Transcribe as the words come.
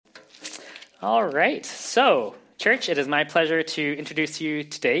All right, so church, it is my pleasure to introduce you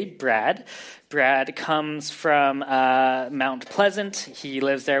today, Brad. Brad comes from Mount Pleasant. He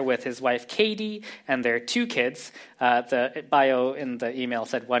lives there with his wife, Katie, and their 2 kids. The bio in the email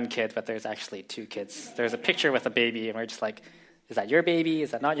said 1 kid, but there's actually 2 kids. There's a picture with a baby, and we're just like, is that your baby?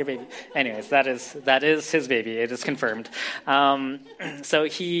 Is that not your baby? Anyways, that is his baby. It is confirmed. So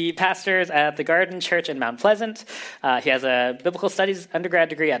he pastors at the Garden Church in Mount Pleasant. He has a biblical studies undergrad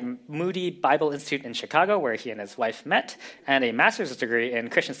degree at Moody Bible Institute in Chicago, where he and his wife met, and a master's degree in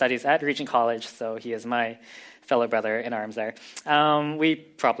Christian studies at Regent College. So he is my fellow brother in arms there. We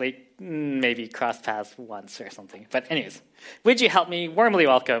probably maybe crossed paths once or something. But anyways, would you help me warmly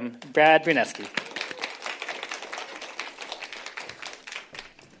welcome Brad Bruneski?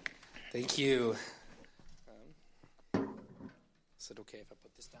 Thank you. Is it okay if I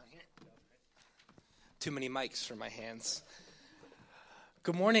put this down here? Too many mics for my hands.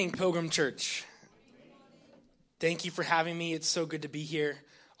 Good morning, Pilgrim Church. Thank you for having me. It's so good to be here.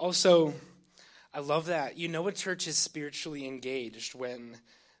 Also, I love that. You know a church is spiritually engaged when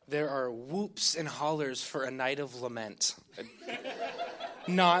there are whoops and hollers for a night of lament.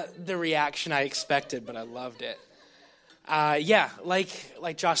 Not the reaction I expected, but I loved it.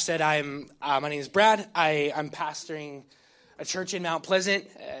 Like Josh said, my name is Brad. I'm pastoring a church in Mount Pleasant.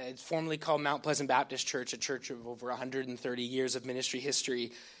 It's formerly called Mount Pleasant Baptist Church, a church of over 130 years of ministry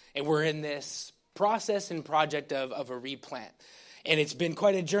history. And we're in this process and project of a replant. And it's been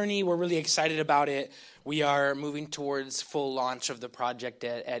quite a journey. We're really excited about it. We are moving towards full launch of the project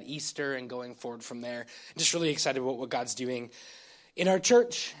at Easter and going forward from there. Just really excited about what God's doing in our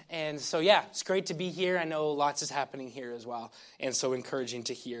church. And so, it's great to be here. I know lots is happening here as well. And so encouraging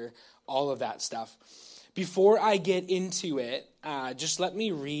to hear all of that stuff. Before I get into it, just let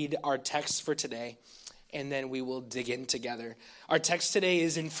me read our text for today, and then we will dig in together. Our text today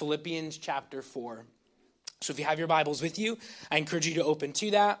is in Philippians chapter 4. So if you have your Bibles with you, I encourage you to open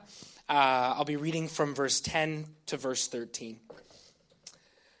to that. I'll be reading from verse 10 to verse 13.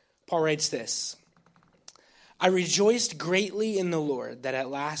 Paul writes this: I rejoiced greatly in the Lord that at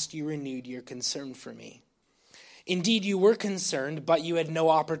last you renewed your concern for me. Indeed, you were concerned, but you had no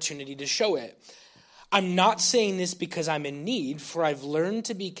opportunity to show it. I'm not saying this because I'm in need, for I've learned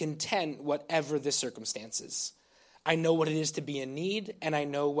to be content whatever the circumstances. I know what it is to be in need, and I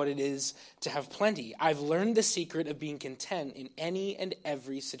know what it is to have plenty. I've learned the secret of being content in any and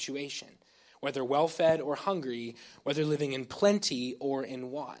every situation, whether well-fed or hungry, whether living in plenty or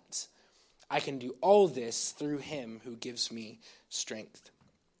in want. I can do all this through him who gives me strength.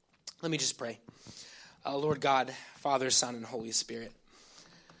 Let me just pray. Lord God, Father, Son, and Holy Spirit.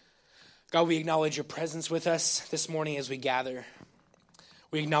 God, we acknowledge your presence with us this morning as we gather.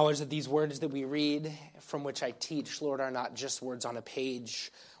 We acknowledge that these words that we read, from which I teach, Lord, are not just words on a page.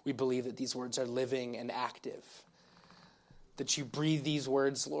 We believe that these words are living and active. That you breathe these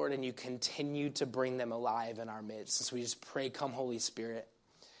words, Lord, and you continue to bring them alive in our midst. And so we just pray, come Holy Spirit.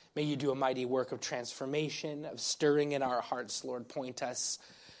 May you do a mighty work of transformation, of stirring in our hearts, Lord. Point us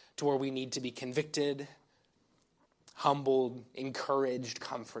to where we need to be convicted, humbled, encouraged,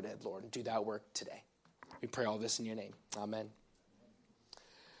 comforted, Lord. Do that work today. We pray all this in your name. Amen.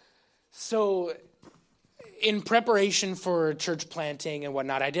 So, in preparation for church planting and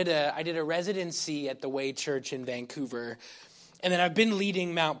whatnot, I did a residency at the Way Church in Vancouver. And then I've been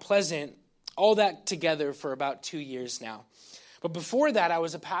leading Mount Pleasant, all that together for about 2 years now. But before that, I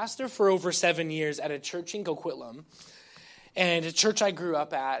was a pastor for over 7 years at a church in Coquitlam, and a church I grew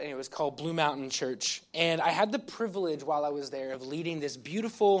up at, and it was called Blue Mountain Church. And I had the privilege while I was there of leading this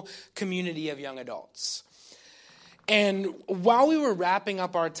beautiful community of young adults. And while we were wrapping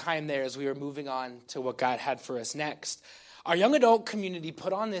up our time there as we were moving on to what God had for us next, our young adult community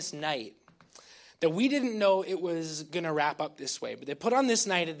put on this night that we didn't know it was going to wrap up this way. But they put on this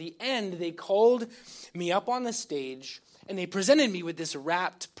night. At the end, they called me up on the stage, and they presented me with this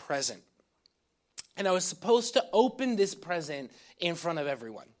wrapped present. And I was supposed to open this present in front of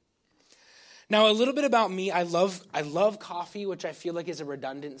everyone. Now, a little bit about me. I love coffee, which I feel like is a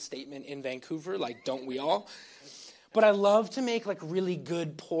redundant statement in Vancouver. Like, don't we all? But I love to make like really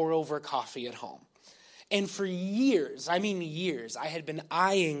good pour-over coffee at home. And for years, I had been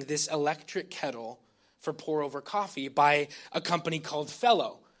eyeing this electric kettle for pour-over coffee by a company called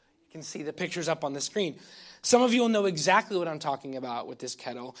Fellow. You can see the pictures up on the screen. Some of you will know exactly what I'm talking about with this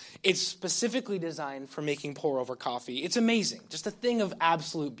kettle. It's specifically designed for making pour-over coffee. It's amazing. Just a thing of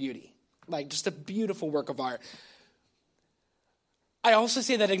absolute beauty. Like, just a beautiful work of art. I also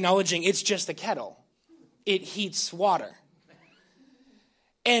say that acknowledging it's just a kettle. It heats water.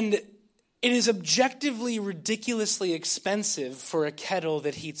 And it is objectively ridiculously expensive for a kettle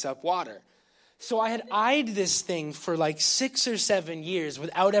that heats up water. So I had eyed this thing for like 6 or 7 years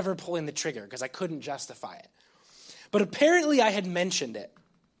without ever pulling the trigger because I couldn't justify it. But apparently I had mentioned it.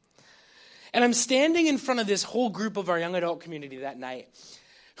 And I'm standing in front of this whole group of our young adult community that night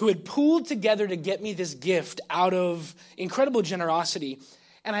who had pooled together to get me this gift out of incredible generosity.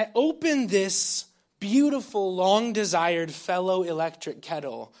 And I opened this beautiful, long-desired fellow electric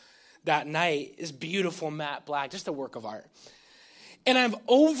kettle that night, this beautiful matte black, just a work of art. And I'm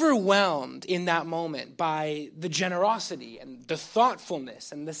overwhelmed in that moment by the generosity and the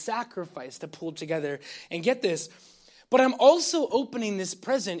thoughtfulness and the sacrifice to pull together and get this. But I'm also opening this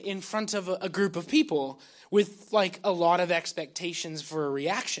present in front of a group of people with like a lot of expectations for a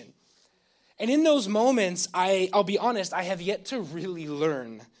reaction. And in those moments, I'll be honest, I have yet to really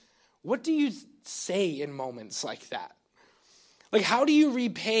learn. What do you say in moments like that? Like, how do you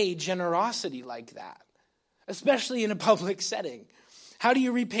repay generosity like that? Especially in a public setting. How do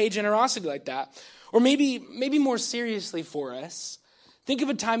you repay generosity like that? Or maybe more seriously for us, think of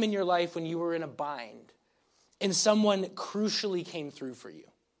a time in your life when you were in a bind and someone crucially came through for you.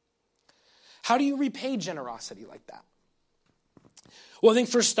 How do you repay generosity like that? Well, I think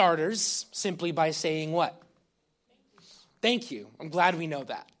for starters, simply by saying what? Thank you. I'm glad we know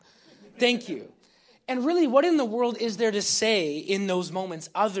that. Thank you. And really, what in the world is there to say in those moments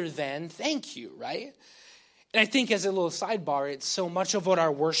other than thank you, right? And I think as a little sidebar, it's so much of what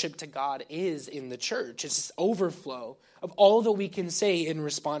our worship to God is in the church. It's this overflow of all that we can say in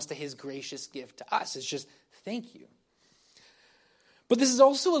response to his gracious gift to us. It's just thank you. But this is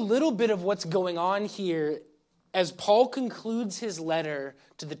also a little bit of what's going on here as Paul concludes his letter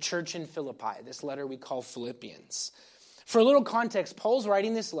to the church in Philippi, this letter we call Philippians. For a little context, Paul's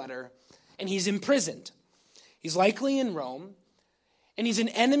writing this letter and he's imprisoned. He's likely in Rome. And he's an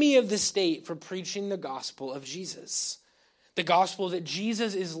enemy of the state for preaching the gospel of Jesus. The gospel that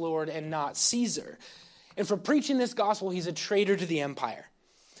Jesus is Lord and not Caesar. And for preaching this gospel, he's a traitor to the empire.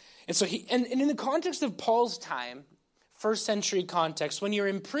 And so and in the context of Paul's time, first century context, when you're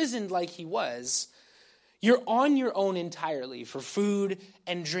imprisoned like he was, you're on your own entirely for food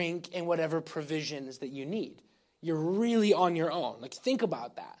and drink and whatever provisions that you need. You're really on your own. Like, think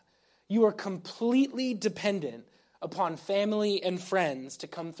about that. You are completely dependent upon family and friends to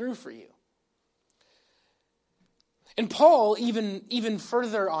come through for you. And Paul, even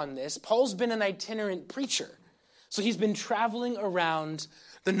further on this, Paul's been an itinerant preacher. So he's been traveling around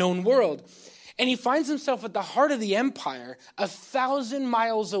the known world. And he finds himself at the heart of the empire, 1,000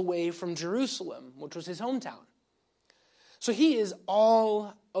 miles away from Jerusalem, which was his hometown. So he is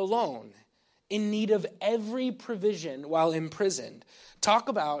all alone, in need of every provision while imprisoned. Talk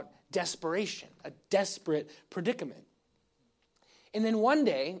about desperation, a desperate predicament. And then one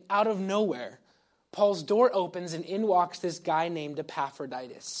day, out of nowhere, Paul's door opens and in walks this guy named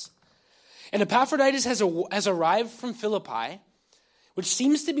Epaphroditus. And Epaphroditus has arrived from Philippi, which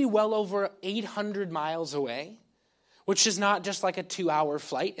seems to be well over 800 miles away, which is not just like a 2-hour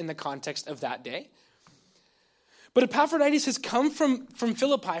flight in the context of that day. But Epaphroditus has come from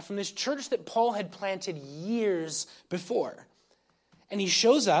Philippi, from this church that Paul had planted years before. And he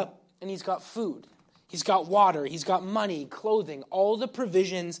shows up, and he's got food. He's got water. He's got money, clothing, all the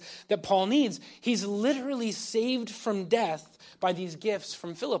provisions that Paul needs. He's literally saved from death by these gifts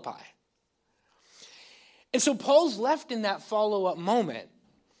from Philippi. And so Paul's left in that follow-up moment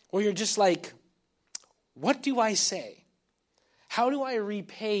where you're just like, what do I say? How do I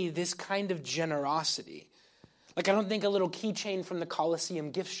repay this kind of generosity? Like, I don't think a little keychain from the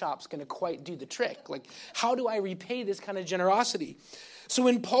Colosseum gift shop's going to quite do the trick. Like, how do I repay this kind of generosity? So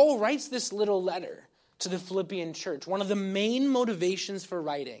when Paul writes this little letter to the Philippian church, one of the main motivations for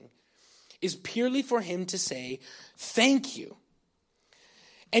writing is purely for him to say, thank you.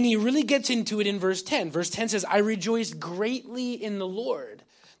 And he really gets into it in verse 10. Verse 10 says, I rejoiced greatly in the Lord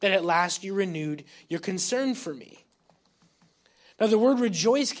that at last you renewed your concern for me. Now, the word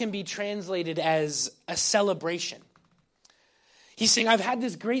rejoice can be translated as a celebration. He's saying, I've had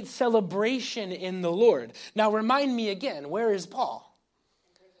this great celebration in the Lord. Now, remind me again, where is Paul?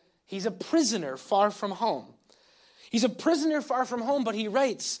 He's a prisoner far from home. He's a prisoner far from home, but he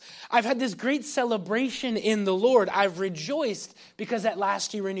writes, I've had this great celebration in the Lord. I've rejoiced because at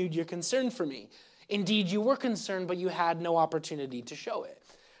last you renewed your concern for me. Indeed, you were concerned, but you had no opportunity to show it.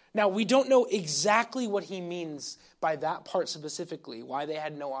 Now, we don't know exactly what he means by that part specifically, why they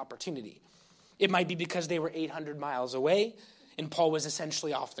had no opportunity. It might be because they were 800 miles away and Paul was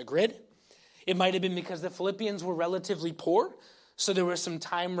essentially off the grid. It might have been because the Philippians were relatively poor, so there was some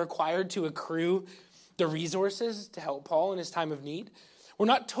time required to accrue the resources to help Paul in his time of need. We're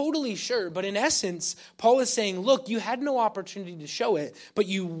not totally sure, but in essence, Paul is saying, look, you had no opportunity to show it, but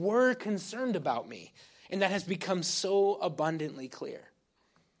you were concerned about me. And that has become so abundantly clear.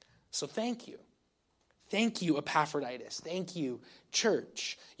 So thank you. Thank you, Epaphroditus. Thank you,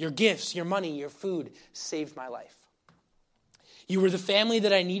 church. Your gifts, your money, your food saved my life. You were the family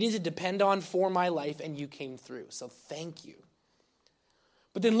that I needed to depend on for my life, and you came through. So thank you.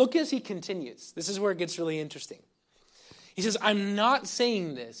 But then look as he continues. This is where it gets really interesting. He says, I'm not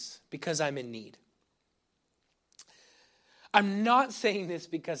saying this because I'm in need. I'm not saying this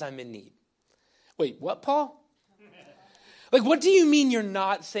because I'm in need. Wait, what, Paul? Like, what do you mean you're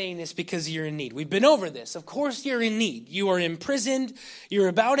not saying this because you're in need? We've been over this. Of course you're in need. You are imprisoned. You're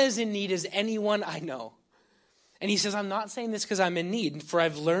about as in need as anyone I know. And he says, I'm not saying this because I'm in need, for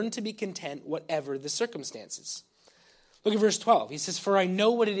I've learned to be content whatever the circumstances. Look at verse 12. He says, for I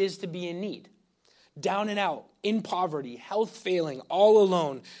know what it is to be in need, down and out, in poverty, health failing, all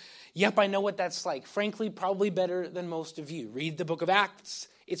alone. Yep, I know what that's like. Frankly, probably better than most of you. Read the book of Acts.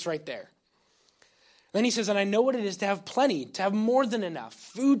 It's right there. Then he says, and I know what it is to have plenty, to have more than enough,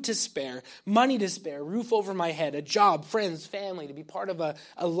 food to spare, money to spare, roof over my head, a job, friends, family, to be part of a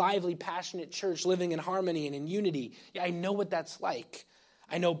lively, passionate church living in harmony and in unity. Yeah, I know what that's like.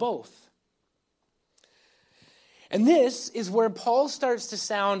 I know both. And this is where Paul starts to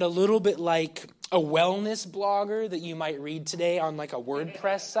sound a little bit like a wellness blogger that you might read today on like a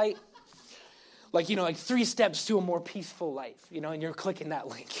WordPress site. Like, like 3 steps to a more peaceful life, and you're clicking that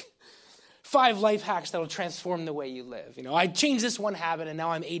link. 5 life hacks that will transform the way you live. I changed this one habit and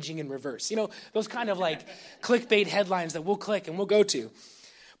now I'm aging in reverse. Those kind of like clickbait headlines that we'll click and we'll go to.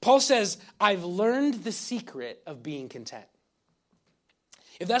 Paul says, I've learned the secret of being content.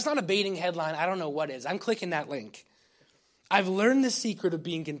 If that's not a baiting headline, I don't know what is. I'm clicking that link. I've learned the secret of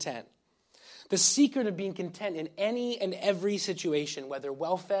being content. The secret of being content in any and every situation, whether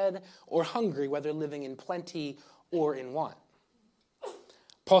well-fed or hungry, whether living in plenty or in want.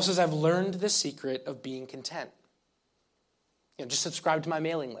 Paul says, I've learned the secret of being content. Just subscribe to my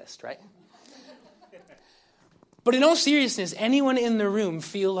mailing list, right? But in all seriousness, anyone in the room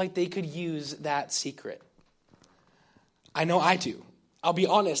feel like they could use that secret? I know I do. I'll be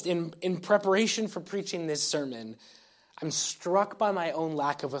honest, in preparation for preaching this sermon, I'm struck by my own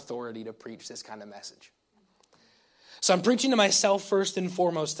lack of authority to preach this kind of message. So I'm preaching to myself first and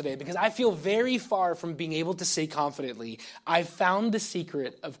foremost today because I feel very far from being able to say confidently, I've found the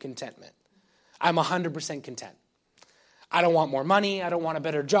secret of contentment. I'm 100% content. I don't want more money. I don't want a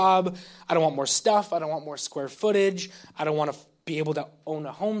better job. I don't want more stuff. I don't want more square footage. I don't want to be able to own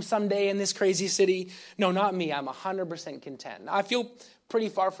a home someday in this crazy city. No, not me. I'm 100% content. I feel pretty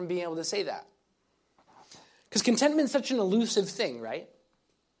far from being able to say that. Because contentment is such an elusive thing, right?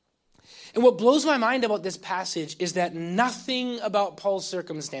 And what blows my mind about this passage is that nothing about Paul's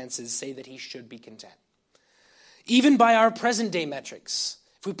circumstances say that he should be content. Even by our present day metrics,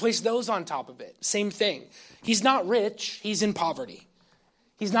 if we place those on top of it, same thing. He's not rich, he's in poverty.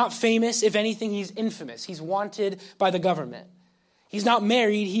 He's not famous, if anything, he's infamous. He's wanted by the government. He's not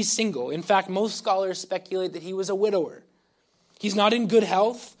married, he's single. In fact, most scholars speculate that he was a widower. He's not in good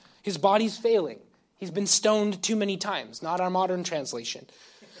health, his body's failing. He's been stoned too many times, not our modern translation.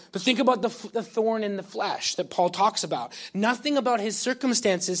 But think about the thorn in the flesh that Paul talks about. Nothing about his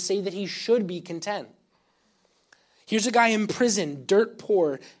circumstances say that he should be content. Here's a guy in prison, dirt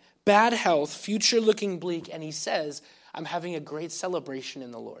poor, bad health, future looking bleak, and he says, I'm having a great celebration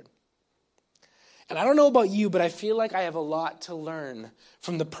in the Lord. And I don't know about you, but I feel like I have a lot to learn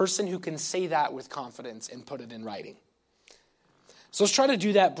from the person who can say that with confidence and put it in writing. So let's try to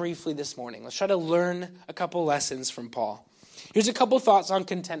do that briefly this morning. Let's try to learn a couple lessons from Paul. Here's a couple thoughts on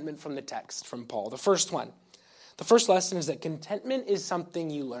contentment from the text from Paul. The first lesson is that contentment is something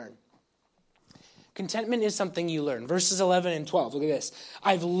you learn. Contentment is something you learn. Verses 11 and 12, look at this.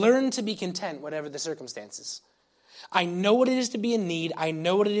 I've learned to be content, whatever the circumstances. I know what it is to be in need. I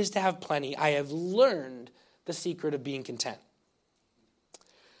know what it is to have plenty. I have learned the secret of being content.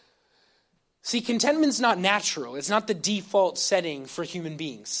 See, contentment's not natural. It's not the default setting for human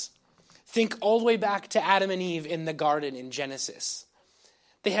beings. Think all the way back to Adam and Eve in the garden in Genesis.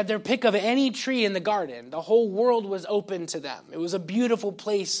 They had their pick of any tree in the garden. The whole world was open to them. It was a beautiful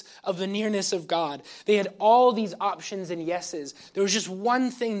place of the nearness of God. They had all these options and yeses. There was just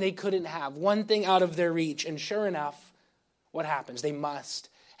one thing they couldn't have, one thing out of their reach. And sure enough, what happens? They must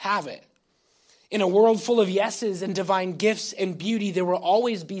have it. In a world full of yeses and divine gifts and beauty, there will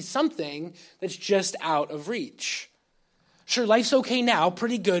always be something that's just out of reach. Sure, life's okay now,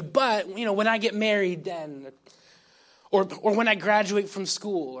 pretty good, but, when I get married, then... Or when I graduate from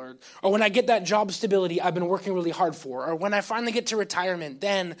school, or when I get that job stability I've been working really hard for, or when I finally get to retirement,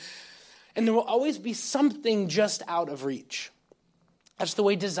 then. And there will always be something just out of reach. That's the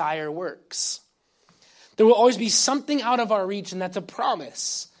way desire works. There will always be something out of our reach, and that's a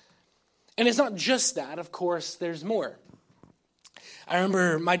promise. And it's not just that, of course, there's more. I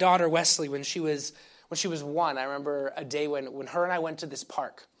remember my daughter Weslie, when she was 1, I remember a day when her and I went to this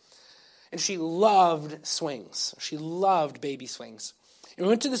park. And she loved swings. She loved baby swings. And we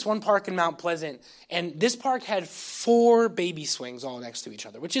went to this one park in Mount Pleasant, and this park had 4 baby swings all next to each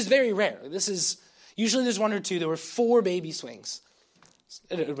other, which is very rare. Usually there's 1 or 2. There were 4 baby swings. It's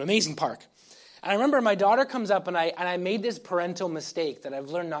an amazing park. And I remember my daughter comes up, and I made this parental mistake that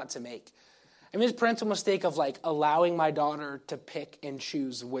I've learned not to make. I made this parental mistake of allowing my daughter to pick and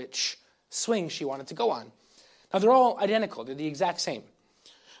choose which swing she wanted to go on. Now they're all identical. They're the exact same.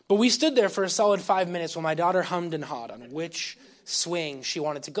 But we stood there for a solid 5 minutes while my daughter hummed and hawed on which swing she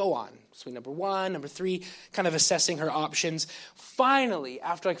wanted to go on. Swing number 1, number 3, kind of assessing her options. Finally,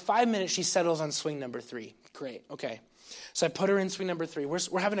 after 5 minutes, she settles on swing number 3. Great, okay. So I put her in swing number 3.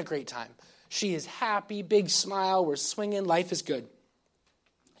 We're having a great time. She is happy, big smile, we're swinging, life is good.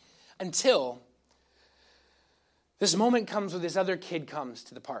 Until this moment comes where this other kid comes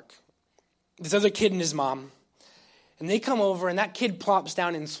to the park. This other kid and his mom. And they come over, and that kid plops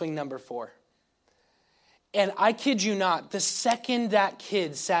down in swing number 4. And I kid you not, the second that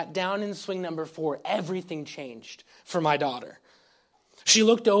kid sat down in swing number 4, everything changed for my daughter. She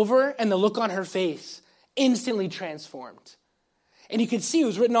looked over, and the look on her face instantly transformed. And you could see it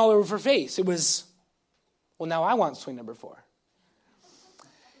was written all over her face. It was, well, now I want swing number 4.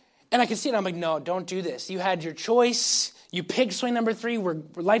 And I could see it. I'm like, no, don't do this. You had your choice. You picked swing number 3.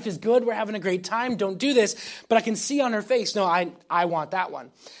 Life is good. We're having a great time. Don't do this. But I can see on her face, no, I want that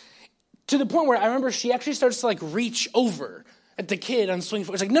one. To the point where I remember she actually starts to reach over at the kid on swing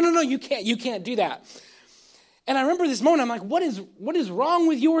 4. It's like, no, you can't do that. And I remember this moment. I'm like, what is wrong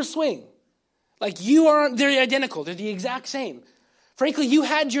with your swing? They're identical. They're the exact same. Frankly, you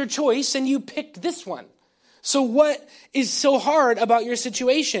had your choice and you picked this one. So what is so hard about your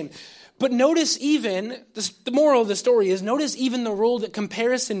situation? But notice even, the moral of the story is, notice even the role that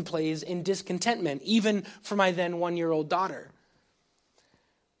comparison plays in discontentment, even for my then 1-year-old daughter.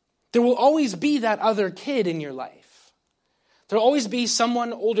 There will always be that other kid in your life. There will always be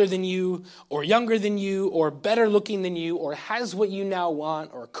someone older than you, or younger than you, or better looking than you, or has what you now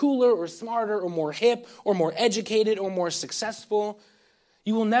want, or cooler, or smarter, or more hip, or more educated, or more successful.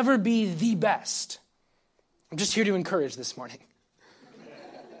 You will never be the best. I'm just here to encourage this morning.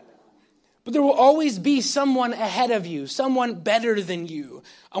 But there will always be someone ahead of you, someone better than you,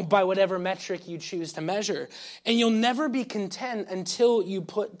 by whatever metric you choose to measure. And you'll never be content until you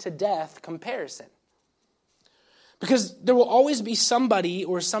put to death comparison. Because there will always be somebody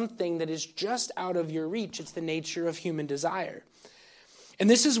or something that is just out of your reach. It's the nature of human desire. And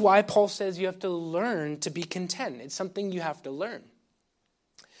this is why Paul says you have to learn to be content. It's something you have to learn.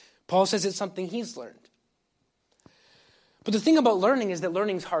 Paul says it's something he's learned. But the thing about learning is that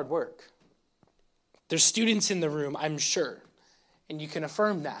learning's hard work. There's students in the room, I'm sure, and you can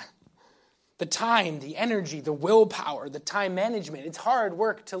affirm that. The time, the energy, the willpower, the time management, it's hard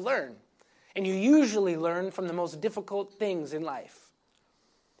work to learn. And you usually learn from the most difficult things in life.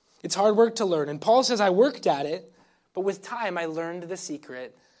 It's hard work to learn. And Paul says, I worked at it, but with time I learned the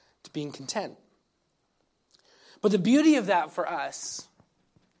secret to being content. But the beauty of that for us,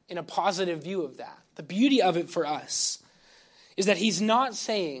 in a positive view of that, the beauty of it for us, is that he's not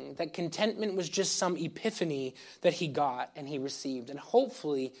saying that contentment was just some epiphany that he got and he received. And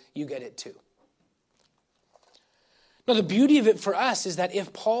hopefully you get it too. No, the beauty of it for us is that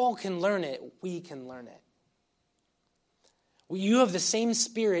if Paul can learn it, we can learn it. You have the same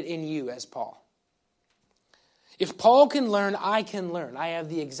spirit in you as Paul. If Paul can learn, I can learn. I have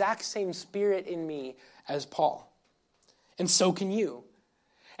the exact same spirit in me as Paul. And so can you.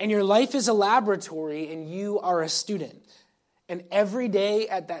 And your life is a laboratory and you are a student. And every day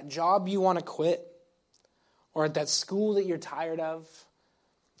at that job you want to quit, or at that school that you're tired of,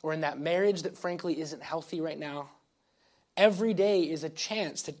 or in that marriage that frankly isn't healthy right now, every day is a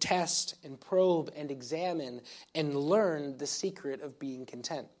chance to test and probe and examine and learn the secret of being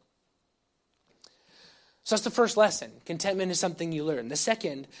content. So that's the first lesson. Contentment is something you learn. The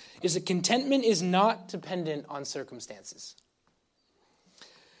second is that contentment is not dependent on circumstances.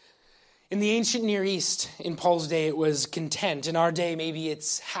 In the ancient Near East, in Paul's day, it was content. In our day, maybe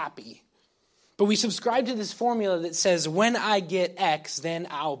it's happy. But we subscribe to this formula that says, when I get X, then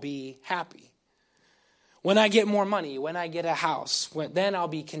I'll be happy. When I get more money, when I get a house, then I'll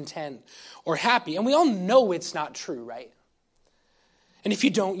be content or happy. And we all know it's not true, right? And if you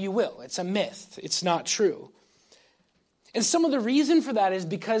don't, you will. It's a myth. It's not true. And some of the reason for that is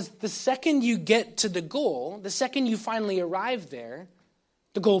because the second you get to the goal, the second you finally arrive there,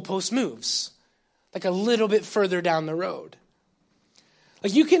 the goalpost moves, like a little bit further down the road.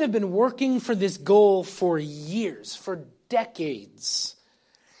 Like you can have been working for this goal for years, for decades,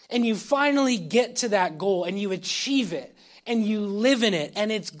 and you finally get to that goal and you achieve it and you live in it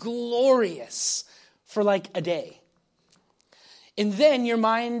and it's glorious for like a day. And then your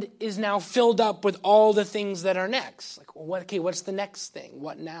mind is now filled up with all the things that are next. Like, well, what's the next thing?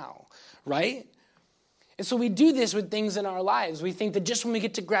 What now? Right? And so we do this with things in our lives. We think that just when we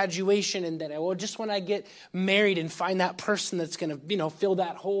get to graduation and then, well, just when I get married and find that person that's going to, fill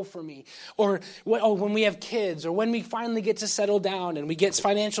that hole for me. Or when we have kids, or when we finally get to settle down and we get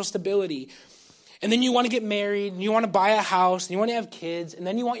financial stability. And then you want to get married and you want to buy a house and you want to have kids and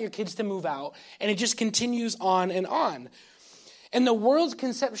then you want your kids to move out. And it just continues on and on. And the world's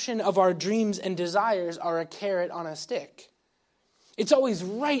conception of our dreams and desires are a carrot on a stick. It's always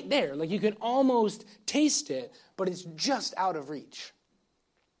right there. Like you can almost taste it, but it's just out of reach.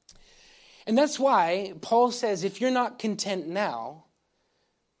 And that's why Paul says, if you're not content now,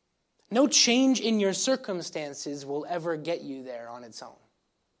 no change in your circumstances will ever get you there on its own.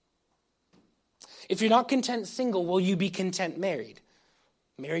 If you're not content single, will you be content married?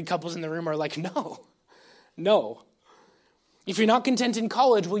 Married couples in the room are like, no. If you're not content in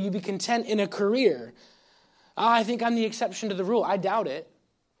college, will you be content in a career? I think I'm the exception to the rule. I doubt it.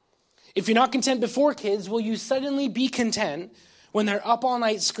 If you're not content before kids, will you suddenly be content when they're up all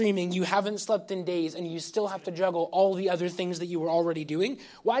night screaming, you haven't slept in days, and you still have to juggle all the other things that you were already doing?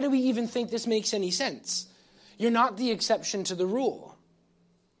 Why do we even think this makes any sense? You're not the exception to the rule.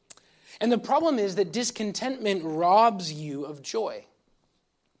 And the problem is that discontentment robs you of joy,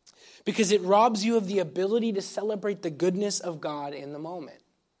 because it robs you of the ability to celebrate the goodness of God in the moment.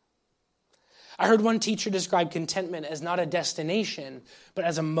 I heard one teacher describe contentment as not a destination, but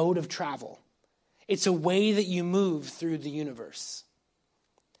as a mode of travel. It's a way that you move through the universe.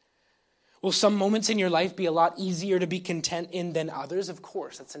 Will some moments in your life be a lot easier to be content in than others? Of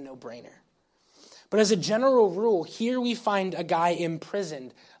course, that's a no-brainer. But as a general rule, here we find a guy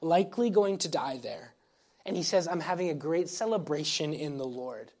imprisoned, likely going to die there. And he says, I'm having a great celebration in the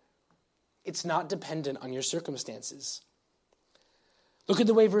Lord. It's not dependent on your circumstances. Look at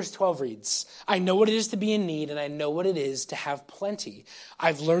the way verse 12 reads. I know what it is to be in need, and I know what it is to have plenty.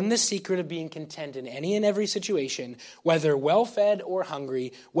 I've learned the secret of being content in any and every situation, whether well-fed or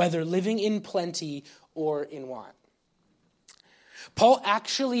hungry, whether living in plenty or in want. Paul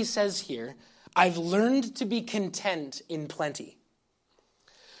actually says here, I've learned to be content in plenty.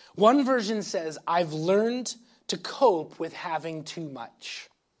 One version says, I've learned to cope with having too much.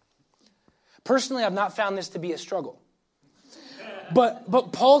 Personally, I've not found this to be a struggle.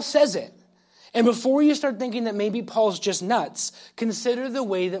 But Paul says it. And before you start thinking that maybe Paul's just nuts, consider the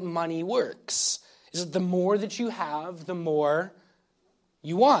way that money works. Is that the more that you have, the more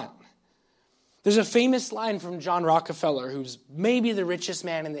you want. There's a famous line from John Rockefeller, who's maybe the richest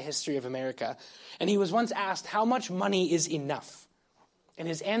man in the history of America. And he was once asked, how much money is enough? And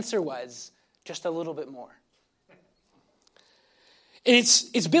his answer was, just a little bit more. And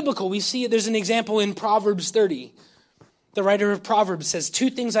it's biblical. We see it. There's an example in Proverbs 30. The writer of Proverbs says,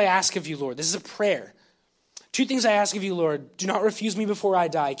 2 things I ask of you, Lord. This is a prayer. 2 things I ask of you, Lord. Do not refuse me before I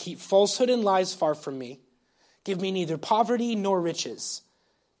die. Keep falsehood and lies far from me. Give me neither poverty nor riches,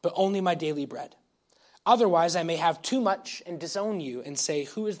 but only my daily bread. Otherwise, I may have too much and disown you and say,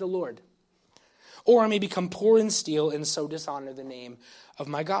 who is the Lord? Or I may become poor and steal and so dishonor the name of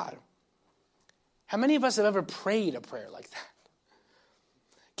my God. How many of us have ever prayed a prayer like that?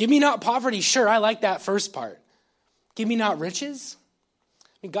 Give me not poverty. Sure, I like that first part. Give me not riches.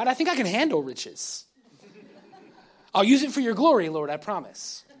 I mean, God, I think I can handle riches. I'll use it for your glory, Lord, I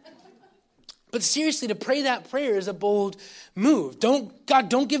promise. But seriously, to pray that prayer is a bold move. God,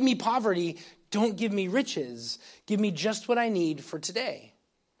 don't give me poverty. Don't give me riches. Give me just what I need for today.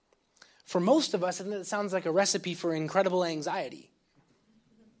 For most of us, I think that sounds like a recipe for incredible anxiety.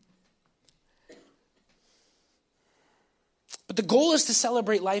 But the goal is to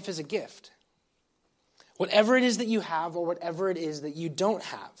celebrate life as a gift. Whatever it is that you have or whatever it is that you don't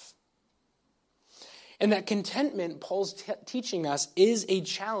have. And that contentment, Paul's teaching us, is a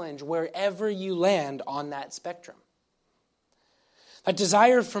challenge wherever you land on that spectrum. That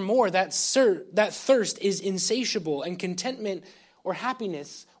desire for more, that thirst is insatiable, and contentment or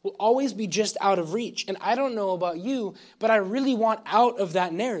happiness will always be just out of reach. And I don't know about you, but I really want out of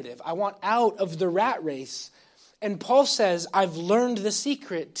that narrative. I want out of the rat race. And Paul says, I've learned the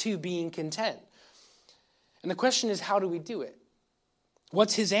secret to being content. And the question is, how do we do it?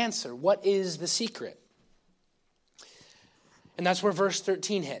 What's his answer? What is the secret? And that's where verse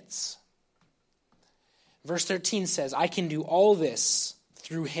 13 hits. Verse 13 says, I can do all this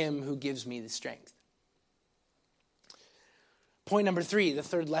through him who gives me the strength. Point number 3, the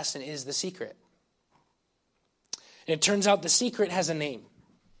third lesson, is the secret. And it turns out the secret has a name.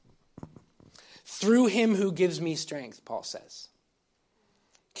 Through him who gives me strength, Paul says.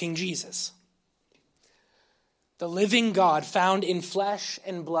 King Jesus. The living God found in flesh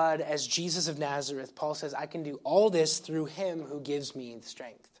and blood as Jesus of Nazareth. Paul says, I can do all this through him who gives me the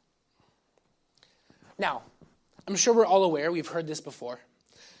strength. Now, I'm sure we're all aware, we've heard this before.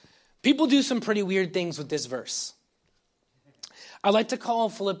 People do some pretty weird things with this verse. I like to call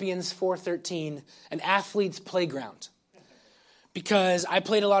Philippians 4:13 an athlete's playground. Because I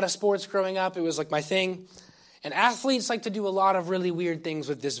played a lot of sports growing up, it was like my thing. And athletes like to do a lot of really weird things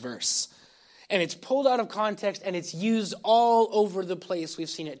with this verse. And it's pulled out of context and it's used all over the place. We've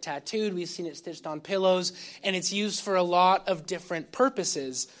seen it tattooed, we've seen it stitched on pillows, and it's used for a lot of different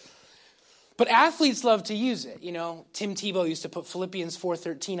purposes. But athletes love to use it. You know, Tim Tebow used to put Philippians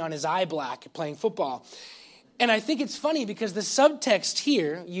 4:13 on his eye black playing football. And I think it's funny because the subtext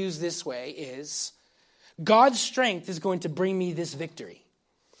here, used this way, is God's strength is going to bring me this victory.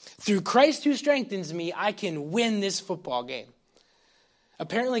 Through Christ who strengthens me, I can win this football game.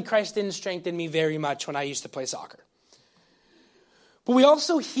 Apparently, Christ didn't strengthen me very much when I used to play soccer. But we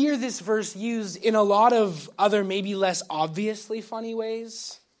also hear this verse used in a lot of other, maybe less obviously funny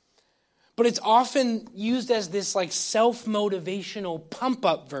ways. But it's often used as this like self-motivational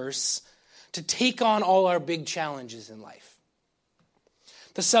pump-up verse to take on all our big challenges in life.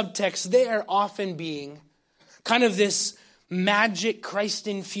 The subtext there often being kind of this magic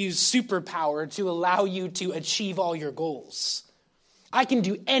Christ-infused superpower to allow you to achieve all your goals. I can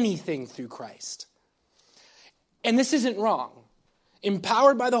do anything through Christ. And this isn't wrong.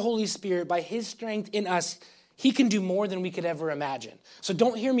 Empowered by the Holy Spirit, by his strength in us, he can do more than we could ever imagine. So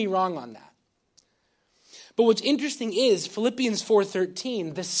don't hear me wrong on that. But what's interesting is Philippians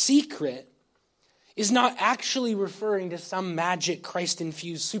 4:13, the secret, is not actually referring to some magic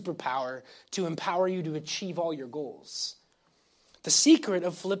Christ-infused superpower to empower you to achieve all your goals. The secret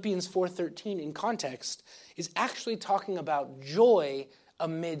of Philippians 4:13 in context is actually talking about joy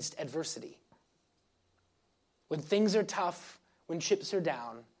amidst adversity. When things are tough, when chips are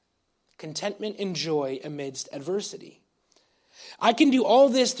down, contentment and joy amidst adversity. I can do all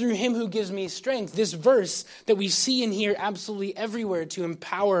this through him who gives me strength. This verse that we see and hear absolutely everywhere to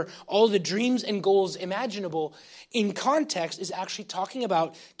empower all the dreams and goals imaginable, in context is actually talking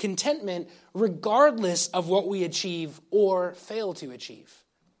about contentment regardless of what we achieve or fail to achieve.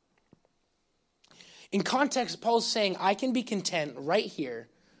 In context, Paul's saying, I can be content right here,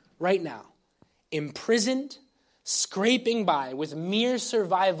 right now, imprisoned, scraping by with mere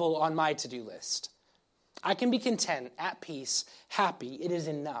survival on my to-do list. I can be content, at peace, happy. It is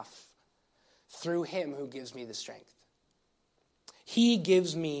enough through him who gives me the strength. He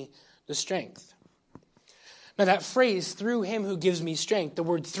gives me the strength. Now that phrase, through him who gives me strength, the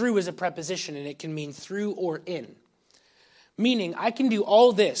word through is a preposition and it can mean through or in. Meaning, I can do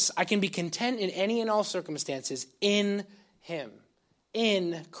all this. I can be content in any and all circumstances in him,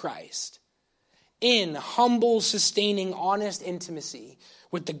 in Christ, in humble, sustaining, honest intimacy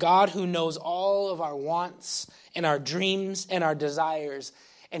with the God who knows all of our wants and our dreams and our desires,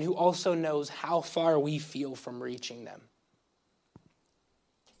 and who also knows how far we feel from reaching them.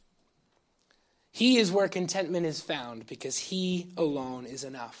 He is where contentment is found because he alone is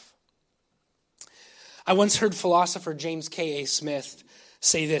enough. I once heard philosopher James K.A. Smith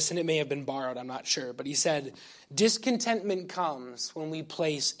say this, and it may have been borrowed, I'm not sure, but he said, discontentment comes when we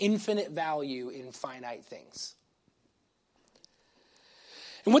place infinite value in finite things.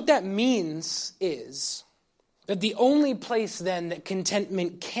 And what that means is that the only place then that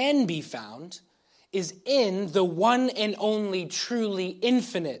contentment can be found is in the one and only truly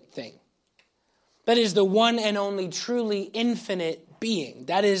infinite thing. That is the one and only truly infinite being.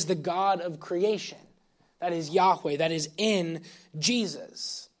 That is the God of creation. That is Yahweh. That is in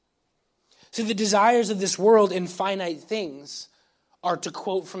Jesus. So the desires of this world and finite things are, to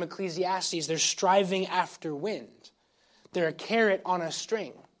quote from Ecclesiastes, they're striving after wind. They're a carrot on a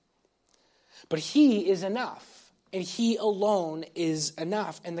string. But he is enough, and he alone is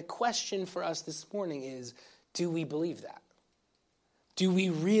enough. And the question for us this morning is, do we believe that? Do we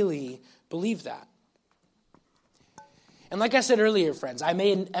really believe that? And like I said earlier, friends, I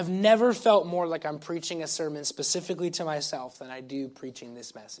may have never felt more like I'm preaching a sermon specifically to myself than I do preaching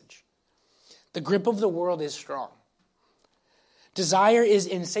this message. The grip of the world is strong. Desire is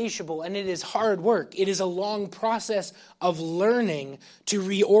insatiable, and it is hard work. It is a long process of learning to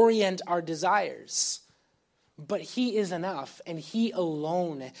reorient our desires. But he is enough, and he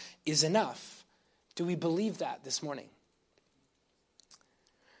alone is enough. Do we believe that this morning?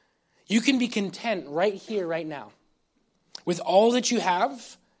 You can be content right here, right now, with all that you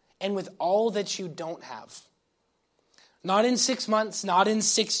have and with all that you don't have. Not in 6 months, not in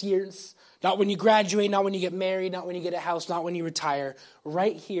 6 years, not when you graduate, not when you get married, not when you get a house, not when you retire.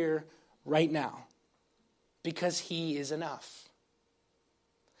 Right here, right now. Because he is enough.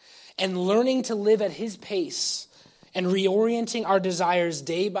 And learning to live at his pace and reorienting our desires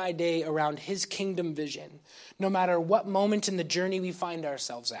day by day around his kingdom vision, no matter what moment in the journey we find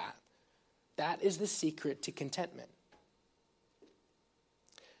ourselves at, that is the secret to contentment.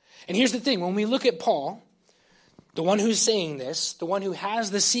 And here's the thing, when we look at Paul, the one who's saying this, the one who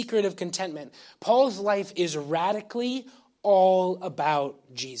has the secret of contentment, Paul's life is radically all about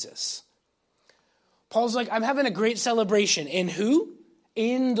Jesus. Paul's like, I'm having a great celebration. In who?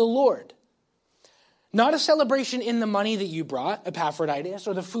 In the Lord. Not a celebration in the money that you brought, Epaphroditus,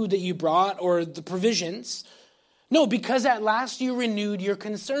 or the food that you brought, or the provisions. No, because at last you renewed your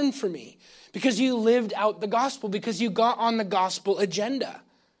concern for me. Because you lived out the gospel. Because you got on the gospel agenda.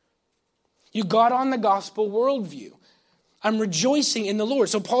 You got on the gospel worldview. I'm rejoicing in the Lord.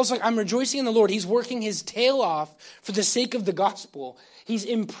 So Paul's like, I'm rejoicing in the Lord. He's working his tail off for the sake of the gospel. He's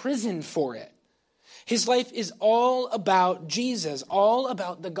imprisoned for it. His life is all about Jesus, all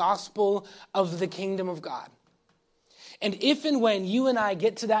about the gospel of the kingdom of God. And if and when you and I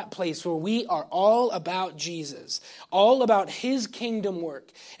get to that place where we are all about Jesus, all about his kingdom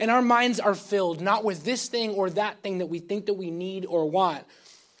work, and our minds are filled not with this thing or that thing that we think that we need or want,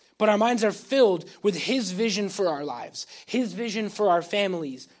 but our minds are filled with his vision for our lives, his vision for our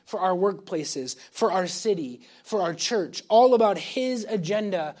families, for our workplaces, for our city, for our church, all about his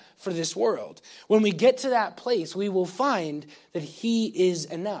agenda for this world. When we get to that place, we will find that he is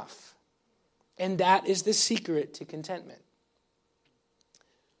enough. And that is the secret to contentment.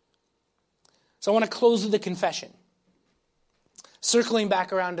 So I want to close with a confession. Circling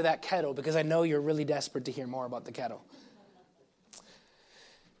back around to that kettle, because I know you're really desperate to hear more about the kettle.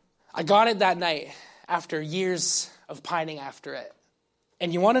 I got it that night after years of pining after it.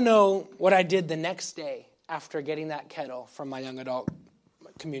 And you want to know what I did the next day after getting that kettle from my young adult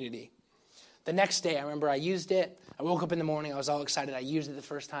community. The next day, I remember I used it. I woke up in the morning. I was all excited. I used it the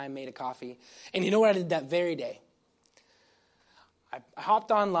first time, made a coffee. And you know what I did that very day? I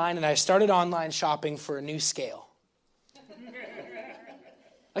hopped online and I started online shopping for a new scale.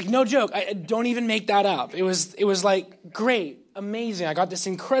 Like, no joke. I don't even make that up. It was like, great, amazing. I got this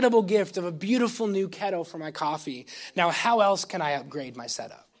incredible gift of a beautiful new kettle for my coffee. Now, how else can I upgrade my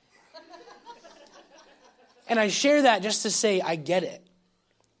setup? And I share that just to say I get it.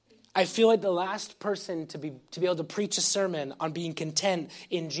 I feel like the last person to be able to preach a sermon on being content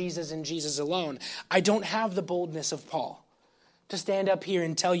in Jesus and Jesus alone. I don't have the boldness of Paul to stand up here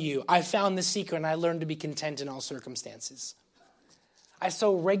and tell you, I found the secret and I learned to be content in all circumstances. I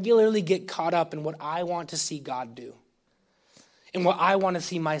so regularly get caught up in what I want to see God do, and what I want to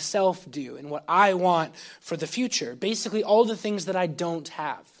see myself do, and what I want for the future. Basically, all the things that I don't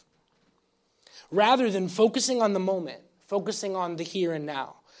have. Rather than focusing on the moment, focusing on the here and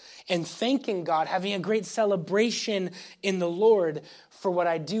now, and thanking God, having a great celebration in the Lord for what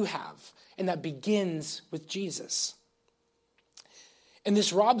I do have. And that begins with Jesus. And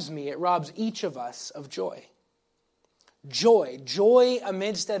this robs me, it robs each of us of joy. Joy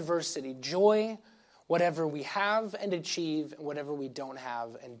amidst adversity. Joy, whatever we have and achieve, and whatever we don't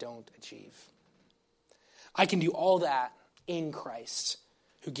have and don't achieve. I can do all that in Christ,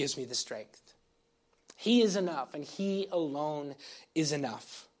 who gives me the strength. He is enough, and he alone is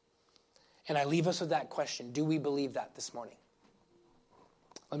enough. And I leave us with that question. Do we believe that this morning?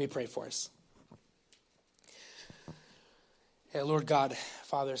 Let me pray for us. Hey, Lord God,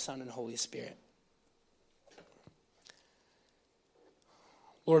 Father, Son, and Holy Spirit.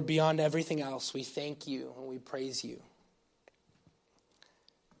 Lord, beyond everything else, we thank you and we praise you.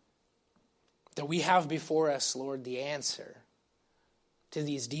 That we have before us, Lord, the answer to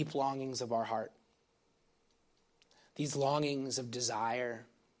these deep longings of our heart. These longings of desire.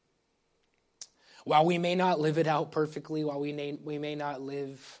 While we may not live it out perfectly, while we may not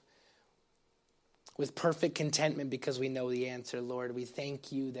live with perfect contentment because we know the answer, Lord, we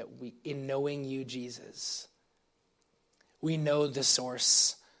thank you that in knowing you, Jesus, we know the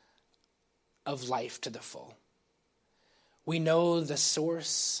source of life to the full. We know the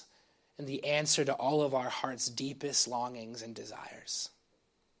source and the answer to all of our heart's deepest longings and desires.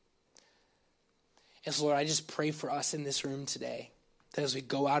 And so, Lord, I just pray for us in this room today, that as we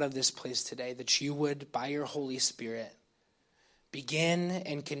go out of this place today, that you would, by your Holy Spirit, begin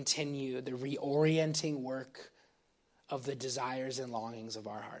and continue the reorienting work of the desires and longings of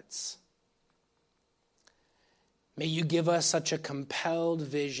our hearts. May you give us such a compelled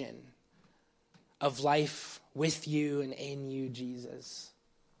vision of life with you and in you, Jesus,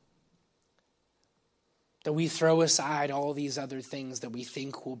 that we throw aside all these other things that we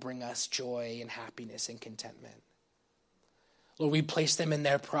think will bring us joy and happiness and contentment. Lord, we place them in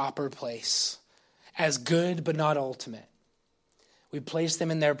their proper place as good but not ultimate. We place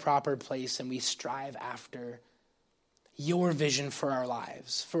them in their proper place and we strive after your vision for our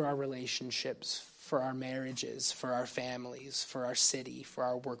lives, for our relationships, for our marriages, for our families, for our city, for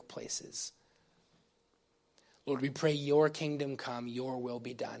our workplaces. Lord, we pray your kingdom come, your will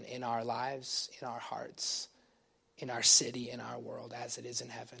be done in our lives, in our hearts, in our city, in our world, as it is in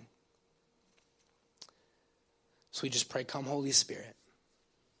heaven. So we just pray, come Holy Spirit.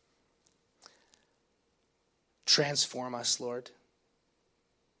 Transform us, Lord.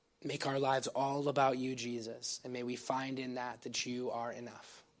 Make our lives all about you, Jesus. And may we find in that you are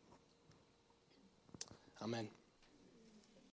enough. Amen.